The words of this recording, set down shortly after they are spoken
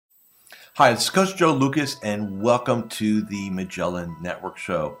Hi, this is Coach Joe Lucas, and welcome to the Magellan Network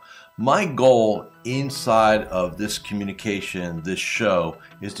Show. My goal inside of this communication, this show,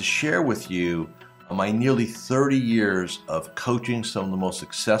 is to share with you my nearly 30 years of coaching some of the most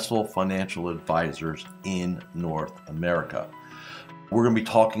successful financial advisors in North America. We're going to be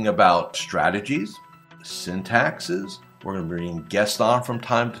talking about strategies, syntaxes. We're going to be bringing guests on from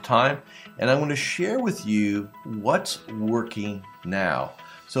time to time, and I'm going to share with you what's working now.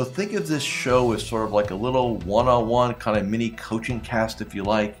 So think of this show as sort of like a little one-on-one kind of mini coaching cast, if you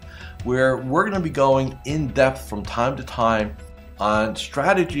like, where we're going to be going in depth from time to time on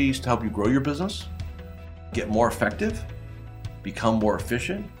strategies to help you grow your business, get more effective, become more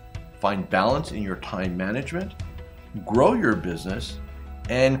efficient, find balance in your time management, grow your business,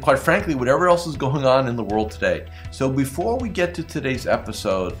 and quite frankly, whatever else is going on in the world today. So before we get to today's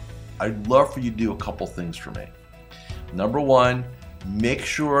episode, I'd love for you to do a couple things for me. Number one, make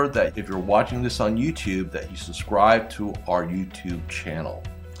sure that if you're watching this on YouTube, that you subscribe to our YouTube channel.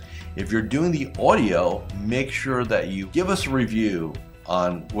 If you're doing the audio, make sure that you give us a review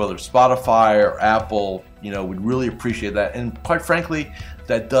on whether Spotify or Apple. We'd really appreciate that. And quite frankly,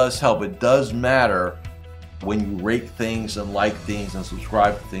 that does help. It does matter when you rate things and like things and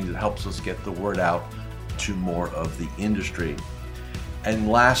subscribe to things. It helps us get the word out to more of the industry.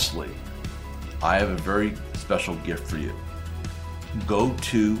 And lastly, I have a very special gift for you. Go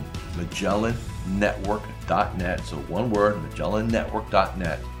to MagellanNetwork.net, so one word,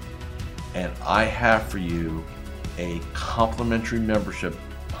 MagellanNetwork.net, and I have for you a complimentary membership,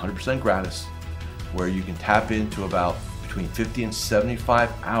 100% gratis, where you can tap into about between 50 and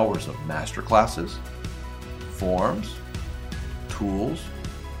 75 hours of masterclasses, forms, tools,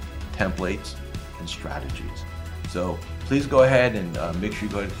 templates, and strategies. So please go ahead and make sure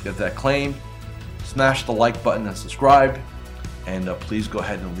you go ahead and get that claimed. Smash the like button and subscribe. And please go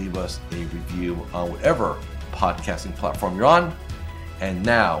ahead and leave us a review on whatever podcasting platform you're on. And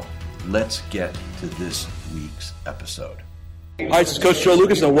now, let's get to this week's episode. Hi, this is Coach Joe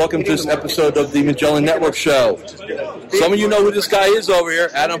Lucas, and welcome to this episode of the Magellan Network Show. Some of you know who this guy is over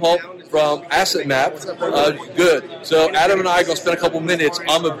here, Adam Holt from Asset Map. Good. So Adam and I are going to spend a couple minutes.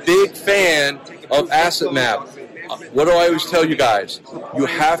 I'm a big fan of Asset Map. What do I always tell you guys? You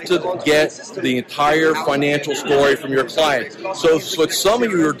have to get the entire financial story from your client. So what some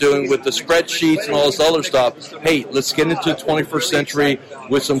of you are doing with the spreadsheets and all this other stuff, hey, let's get into the 21st century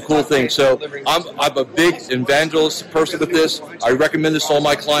with some cool things. So I'm a big evangelist person with this. I recommend this to all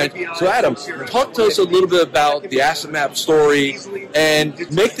my clients. So Adam, talk to us a little bit about the Asset Map story and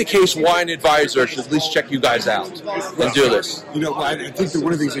make the case why an advisor should at least check you guys out and do this. I think that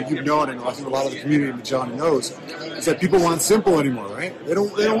one of the things that you've known, and I think a lot of the community in Magellan knows, is that people want simple anymore, right? They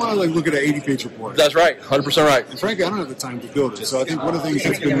don't want to look at an 80-page report. That's right, 100% right. And frankly, I don't have the time to build it. So I think one of the things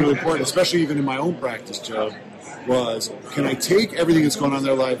that's been really important, especially even in my own practice, Joe, was can I take everything that's going on in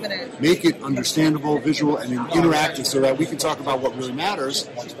their life, make it understandable, visual, and interactive so that we can talk about what really matters.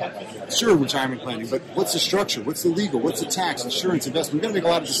 Sure, retirement planning, but what's the structure? What's the legal? What's the tax, insurance, investment? We've got to make a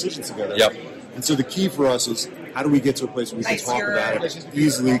lot of decisions together. Yep. And so the key for us is how do we get to a place where we can talk about it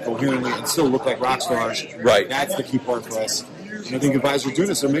easily, coherently, and still look like rock stars. Right. That's the key part for us. And I think advisors are doing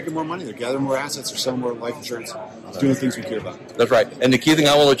this. They're making more money. They're gathering more assets. They're selling more life insurance. Doing the things we care about. That's right. And the key thing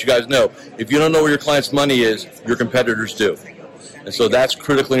I want to let you guys know, if you don't know where your client's money is, your competitors do. And so that's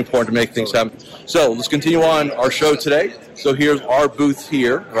critically important to make things happen. So let's continue on our show today. So here's our booth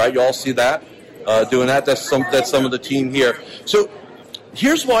here, right? You all see that? Doing that. That's some of the team here. So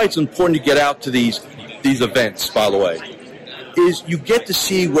here's why it's important to get out to these events, by the way, is you get to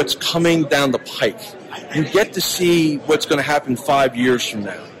see what's coming down the pike. You get to see what's going to happen 5 years from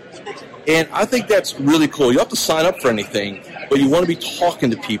now. And I think that's really cool. You don't have to sign up for anything, but you want to be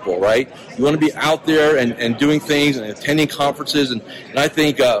talking to people, right? You want to be out there and doing things and attending conferences. And I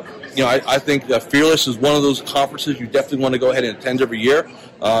think, I think Fearless is one of those conferences you definitely want to go ahead and attend every year.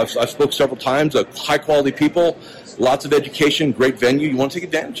 I've spoke several times. High-quality people, lots of education, great venue. You want to take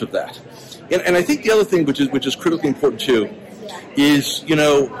advantage of that. And I think the other thing, which is critically important too, is,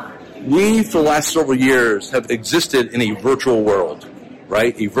 we for the last several years have existed in a virtual world,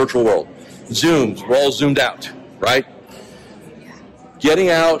 right? A virtual world. Zooms, we're all zoomed out, right? Getting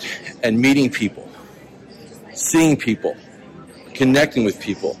out and meeting people, seeing people, connecting with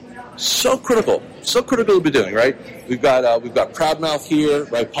people, so critical to be doing, right? We've got Proudmouth here,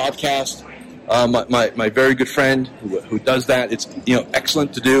 right? Podcast. My very good friend who does that. It's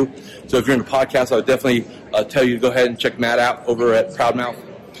excellent to do. So if you're in a podcast, I would definitely tell you to go ahead and check Matt out over at Proudmouth.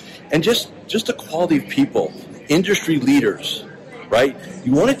 And just the quality of people, industry leaders, right?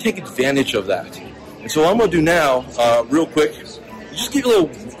 You want to take advantage of that. And so what I'm going to do now, real quick, just give you a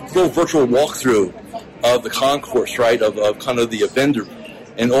little virtual walkthrough of the concourse, right, of kind of the vendor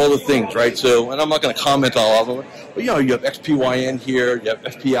and all the things, right? So, and I'm not going to comment on all of them, but, you have XPYN here, you have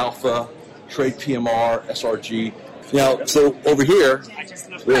FP Alpha, Trade PMR, SRG. Now, so over here,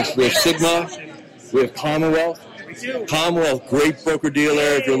 we have Sigma, we have Commonwealth. Commonwealth, great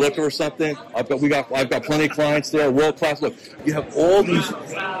broker-dealer. If you're looking for something, I've got plenty of clients there, world-class. Look, you have all these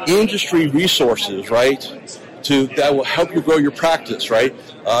industry resources, right, that will help you grow your practice, right?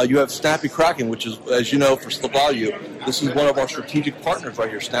 You have Snappy Kraken, which is, as you know, for SLValue, this is one of our strategic partners right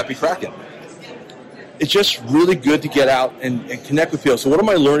here, Snappy Kraken. It's just really good to get out and connect with people. So what am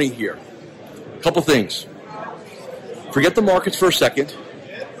I learning here? A couple things. Forget the markets for a second.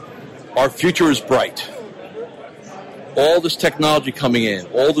 Our future is bright. All this technology coming in,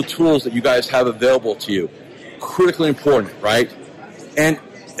 all the tools that you guys have available to you, critically important, right? And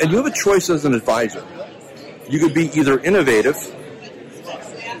you have a choice as an advisor. You could be either innovative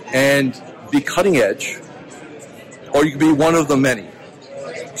and be cutting edge, or you could be one of the many,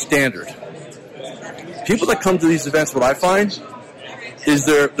 standard. People that come to these events, what I find is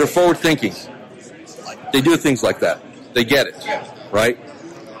they're forward thinking. They do things like that. They get it, right?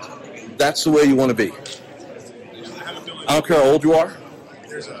 That's the way you want to be. I don't care how old you are.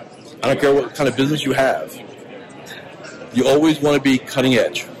 I don't care what kind of business you have. You always want to be cutting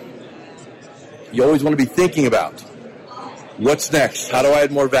edge. You always want to be thinking about what's next. How do I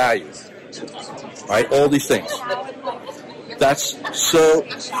add more value? Right? All these things. That's so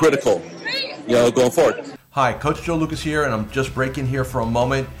critical, going forward. Hi, Coach Joe Lucas here, and I'm just breaking here for a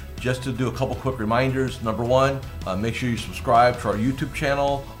moment just to do a couple quick reminders. Number one, make sure you subscribe to our YouTube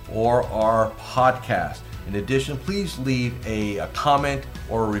channel or our podcast. In addition, please leave a comment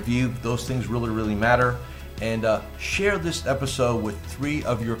or a review. Those things really, really matter. And share this episode with 3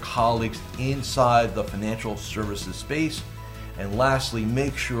 of your colleagues inside the financial services space. And lastly,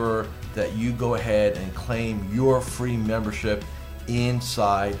 make sure that you go ahead and claim your free membership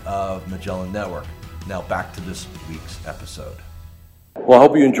inside of Magellan Network. Now back to this week's episode. Well, I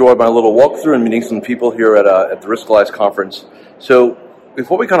hope you enjoyed my little walkthrough and meeting some people here at the Riskalyze conference. So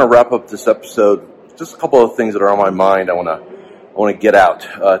before we kind of wrap up this episode, just a couple of things that are on my mind I want to get out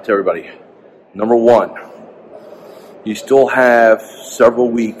to everybody. Number one, you still have several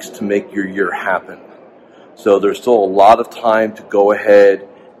weeks to make your year happen. So there's still a lot of time to go ahead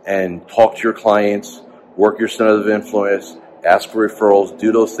and talk to your clients, work your centers of influence, ask for referrals,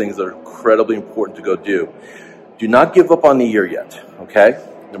 do those things that are incredibly important to go do. Do not give up on the year yet, okay?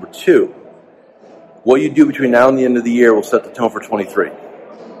 Number two, what you do between now and the end of the year will set the tone for 23.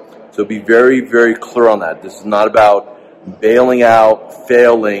 So be very, very clear on that. This is not about bailing out,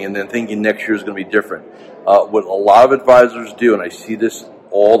 failing, and then thinking next year is going to be different. What a lot of advisors do, and I see this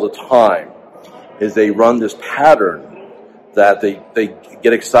all the time, is they run this pattern that they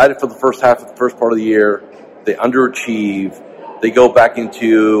get excited for the first part of the year, they underachieve, they go back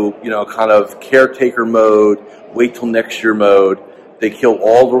into, kind of caretaker mode, wait till next year mode, they kill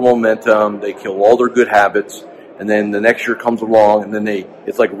all their momentum, they kill all their good habits, and then the next year comes along, and then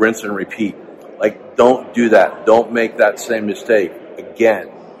it's like rinse and repeat. Like, don't do that. Don't make that same mistake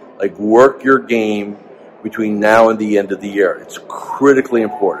again. Like, work your game between now and the end of the year. It's critically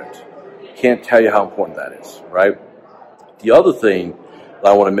important. Can't tell you how important that is, right? The other thing that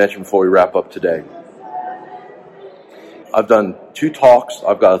I want to mention before we wrap up today, I've done 2 talks.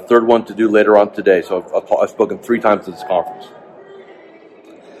 I've got a third one to do later on today, so I've spoken 3 times at this conference.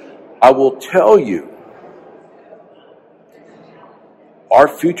 I will tell you, our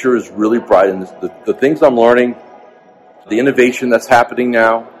future is really bright, and the things I'm learning, the innovation that's happening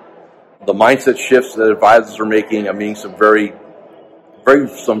now, the mindset shifts that advisors are making. I'm meeting some very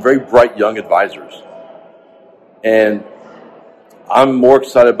bright young advisors, and I'm more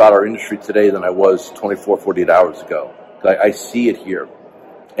excited about our industry today than I was 24, 48 hours ago. I see it here,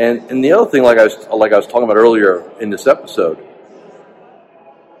 and the other thing, like I was talking about earlier in this episode,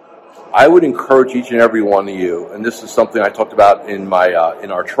 I would encourage each and every one of you, and this is something I talked about in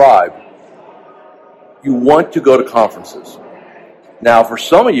our tribe. You want to go to conferences. Now, for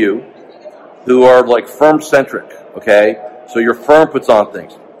some of you who are like firm-centric, okay, so your firm puts on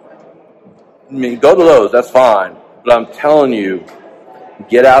things. I mean, go to those, that's fine. But I'm telling you,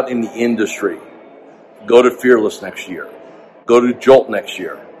 get out in the industry. Go to Fearless next year. Go to Jolt next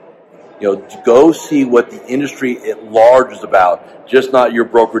year. Go see what the industry at large is about, just not your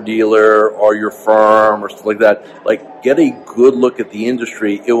broker-dealer or your firm or stuff like that. Like, get a good look at the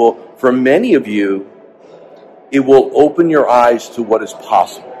industry. It will, for many of you, it will open your eyes to what is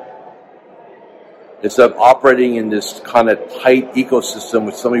possible. Instead of operating in this kind of tight ecosystem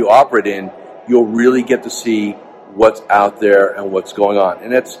which some of you operate in, you'll really get to see what's out there and what's going on.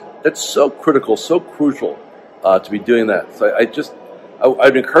 And that's so critical, so crucial to be doing that. So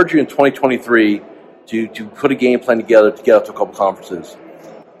I'd encourage you in 2023 to put a game plan together to get out to a couple conferences.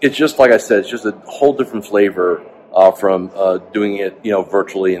 It's just, like I said, it's just a whole different flavor from doing it,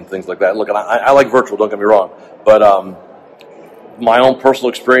 virtually and things like that. Look, and I like virtual, don't get me wrong, but my own personal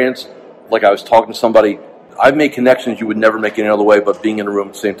experience, like I was talking to somebody, I've made connections you would never make any other way but being in a room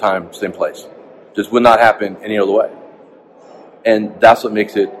at the same time, same place. Just would not happen any other way. And that's what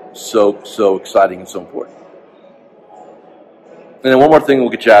makes it so exciting and so important. And then one more thing, we'll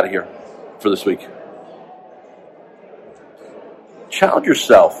get you out of here for this week. Challenge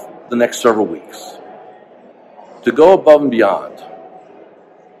yourself the next several weeks to go above and beyond.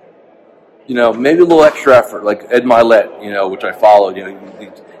 Maybe a little extra effort, like Ed Milet, which I followed.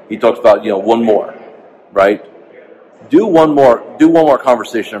 He talks about one more, right? Do one more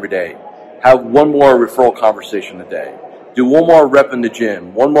conversation every day. Have one more referral conversation a day. Do one more rep in the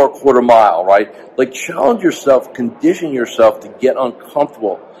gym, one more quarter mile, right? Like, challenge yourself, condition yourself to get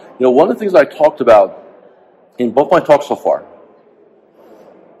uncomfortable. One of the things I talked about in both my talks so far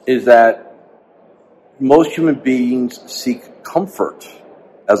is that most human beings seek comfort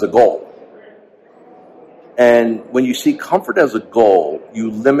as a goal. And when you seek comfort as a goal, you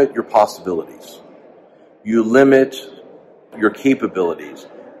limit your possibilities. You limit your capabilities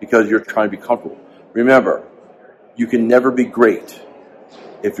because you're trying to be comfortable. Remember, you can never be great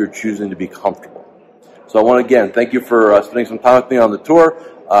if you're choosing to be comfortable. So I want to, again, thank you for spending some time with me on the tour.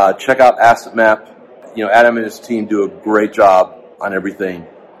 Check out Asset Map. Adam and his team do a great job on everything.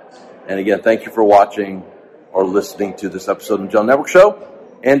 And again, thank you for watching or listening to this episode of the Magellan Network Show.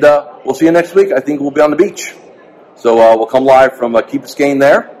 And we'll see you next week. I think we'll be on the beach. So we'll come live from Key Biscayne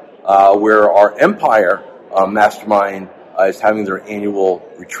there, where our Empire Mastermind is having their annual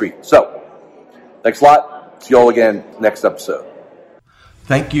retreat. So, thanks a lot. See you all again next episode.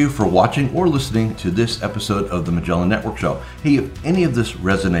 Thank you for watching or listening to this episode of the Magellan Network Show. Hey, if any of this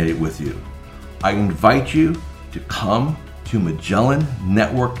resonated with you, I invite you to come to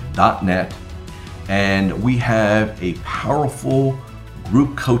MagellanNetwork.net, and we have a powerful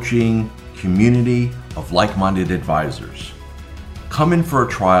group coaching community of like-minded advisors. Come in for a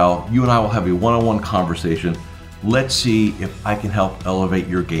trial. You and I will have a one-on-one conversation. Let's see if I can help elevate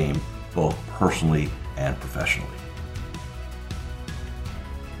your game both personally and professionally.